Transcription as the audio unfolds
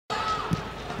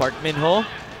Park Minho.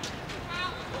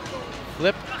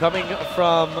 Flip coming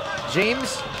from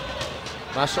James.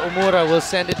 Masa Umura will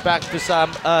send it back to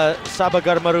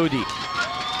Sabagar Marudi.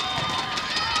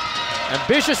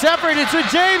 Ambitious effort, it's with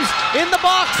James in the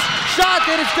box. Shot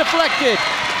and it's deflected.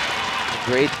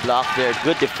 Great block there,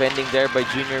 good defending there by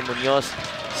Junior Muñoz.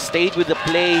 Stayed with the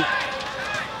play.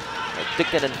 I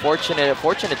think an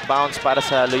fortunate bounce para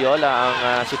sa Loyola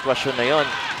ang sitwasyon na yon.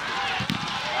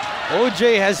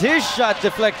 OJ has his shot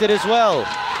deflected as well.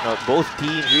 Both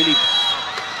teams really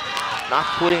not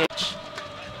putting it.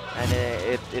 And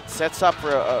it sets up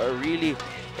for a really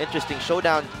interesting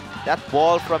showdown. That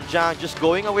ball from Jang just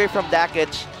going away from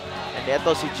Dakic. And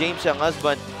eto si James, yung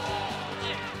husband.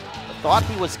 Thought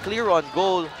he was clear on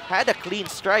goal. Had a clean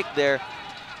strike there.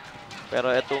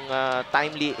 Pero itong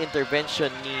timely intervention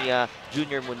ni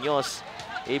Junior Muñoz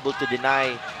able to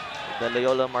deny the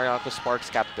Loyola Maracay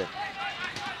Sparks captain.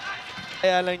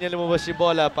 Kaya lang niya lumabas si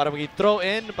bola para maging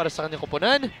throw-in para sa kanyang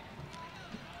koponan.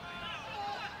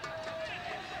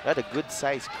 Got a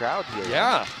good-sized crowd here.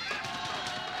 Yeah.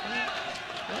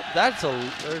 There's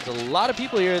a lot of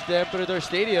people here at the Emperador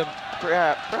Stadium.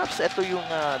 Perhaps ito yung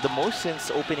the most since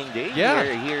opening day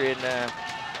here in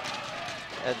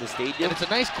at the stadium. And it's a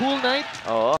nice cool night.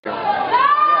 Oh.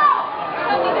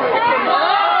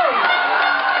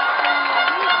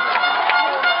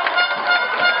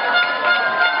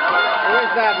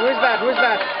 Who's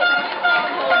that?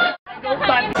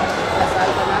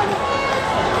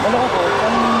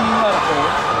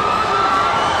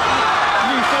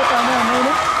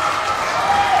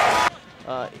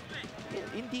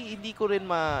 Hindi ko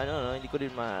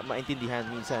rin maintindihan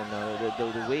minsan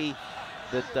the way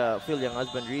that Phil Young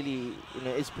husband really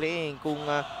is playing. Kung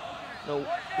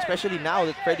especially now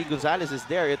that Freddy Gonzalez is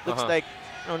there, it looks like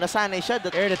nasanay siya.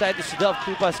 Air the Titus Duff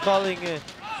Kupas calling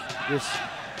this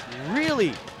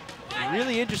really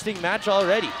interesting match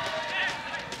already.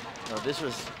 This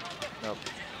was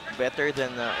better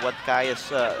than what Kaya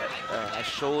has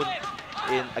shown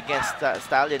against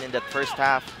Stallion in that first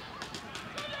half.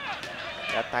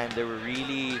 That time they were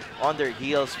really on their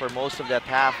heels for most of that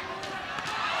half.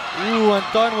 Ooh,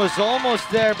 Anton was almost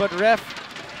there, but ref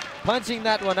punching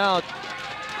that one out.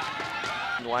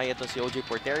 Why ito si OJ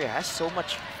Porteria has so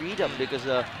much freedom because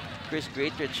Chris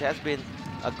Greatridge has been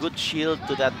a good shield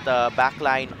to that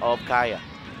backline of Kaya.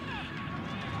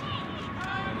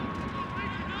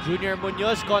 Junior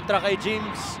Muñoz kontra kay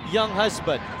James Young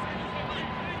husband.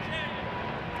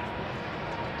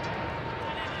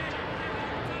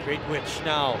 Great witch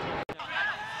now.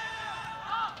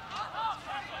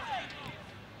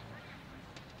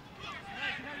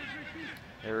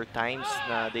 There are times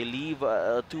na they leave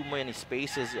too many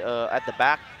spaces at the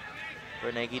back.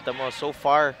 Pero nakikita mo, so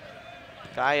far,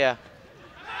 Kaya.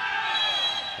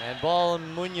 And ball on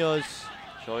Muñoz.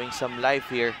 Showing some life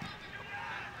here.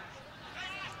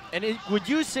 And would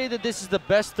you say that this is the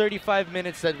best 35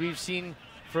 minutes that we've seen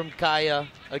from Kaya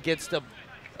against a...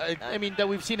 I mean, that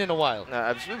we've seen in a while?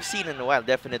 We've seen in a while,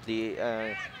 definitely.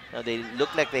 They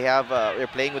look like they're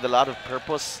playing with a lot of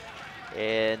purpose.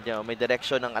 And may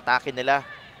direction ng atake nila.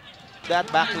 That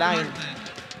back line,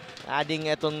 adding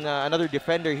itong another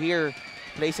defender here.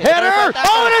 Placing header!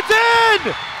 Oh, and it's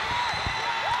in!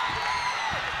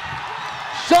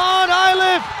 Sean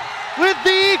Iliff with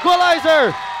the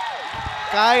equalizer.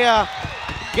 Kaya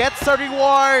gets a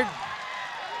reward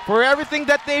for everything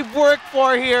that they've worked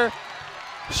for here.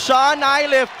 Sean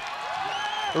Iliff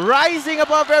rising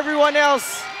above everyone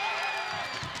else.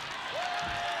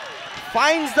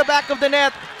 Finds the back of the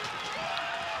net.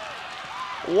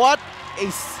 What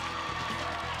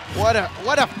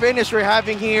a finish we're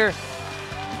having here.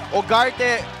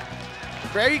 Ugarte,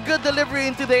 very good delivery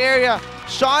into the area.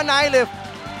 Sean Iliff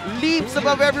leaps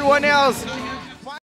above everyone else.